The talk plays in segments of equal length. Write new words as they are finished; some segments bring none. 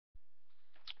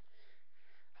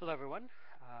Hello everyone,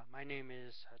 my name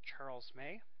is Charles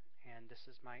May, and this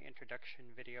is my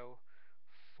introduction video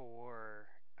for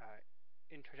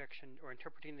Introduction or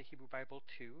Interpreting the Hebrew Bible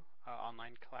 2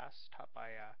 online class taught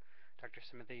by Dr.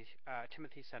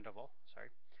 Timothy Sandoval.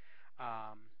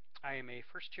 I am a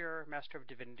first-year Master of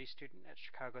Divinity student at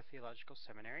Chicago Theological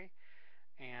Seminary,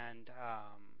 and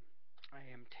I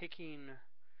am taking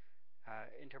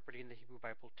Interpreting the Hebrew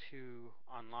Bible 2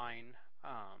 online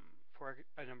for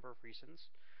a number of reasons.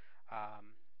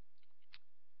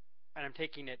 And I'm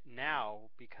taking it now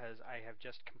because I have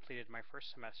just completed my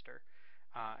first semester.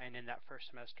 And in that first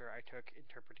semester, I took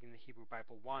Interpreting the Hebrew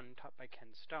Bible 1, taught by Ken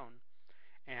Stone,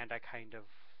 and I kind of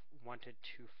wanted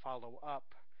to follow up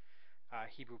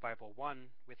Hebrew Bible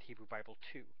 1 with Hebrew Bible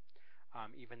 2.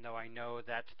 Even though I know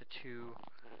that the two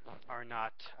are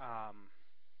not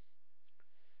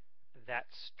that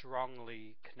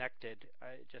strongly connected,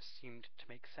 it just seemed to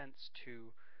make sense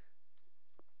to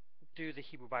do the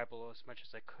Hebrew Bible as much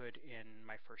as I could in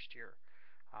my first year.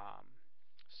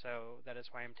 So that is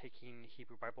why I'm taking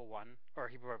Hebrew Bible 1, or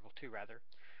Hebrew Bible 2 rather.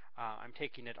 I'm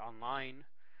taking it online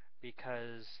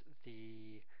because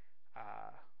the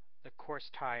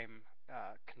course time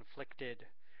conflicted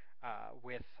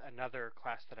with another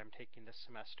class that I'm taking this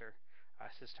semester,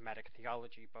 Systematic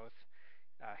Theology. Both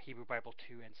Hebrew Bible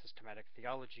 2 and Systematic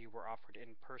Theology were offered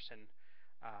in person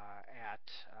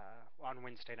on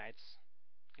Wednesday nights.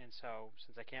 And so,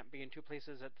 since I can't be in two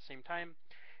places at the same time,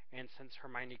 and since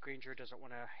Hermione Granger doesn't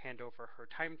want to hand over her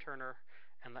time turner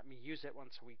and let me use it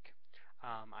once a week,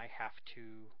 I have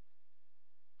to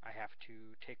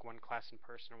take one class in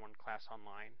person and one class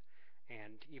online.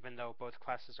 And even though both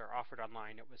classes are offered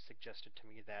online, it was suggested to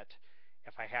me that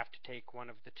if I have to take one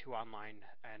of the two online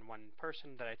and one in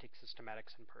person, that I take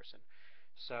systematics in person.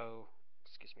 So,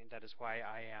 excuse me, that is why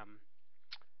I am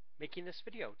making this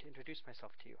video to introduce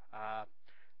myself to you.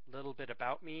 Little bit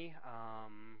about me.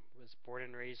 Was born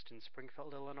and raised in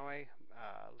Springfield, Illinois.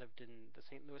 Lived in the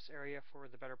St. Louis area for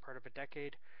the better part of a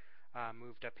decade.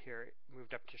 Moved up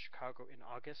to Chicago in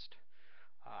August.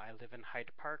 I live in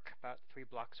Hyde Park, about 3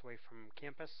 blocks away from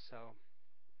campus. So,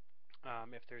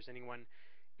 if there's anyone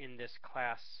in this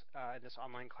class, in this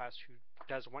online class, who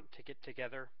does want to get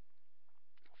together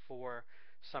for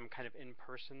some kind of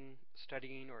in-person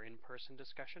studying or in-person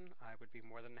discussion, I would be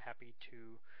more than happy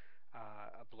to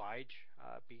oblige,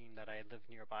 being that I live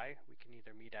nearby. We can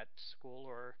either meet at school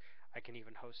or I can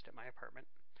even host at my apartment.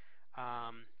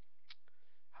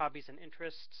 Hobbies and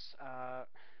interests.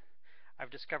 I've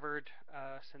discovered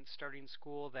since starting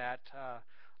school that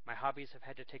my hobbies have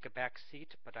had to take a back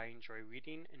seat, but I enjoy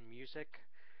reading and music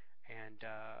and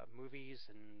movies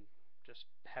and just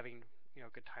having a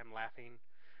good time laughing.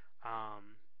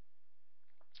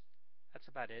 That's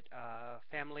about it.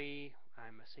 Family.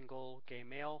 I'm a single gay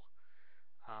male.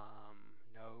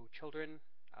 No children.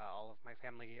 All of my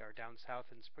family are down south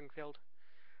in Springfield.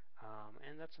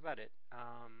 And that's about it.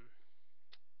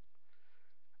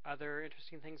 Other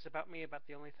interesting things about me, about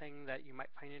the only thing that you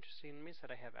might find interesting in me, is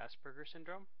that I have Asperger's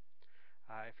syndrome.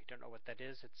 If you don't know what that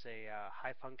is, it's a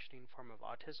high-functioning form of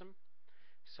autism.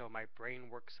 So my brain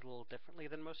works a little differently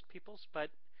than most people's, but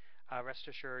rest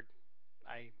assured,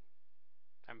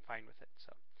 I'm fine with it.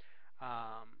 So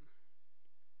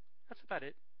that's about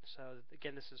it. So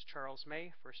again, this is Charles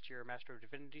May, first-year Master of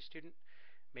Divinity student,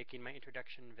 making my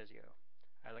introduction video.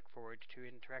 I look forward to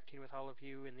interacting with all of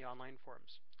you in the online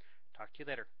forums. Talk to you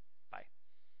later. Bye.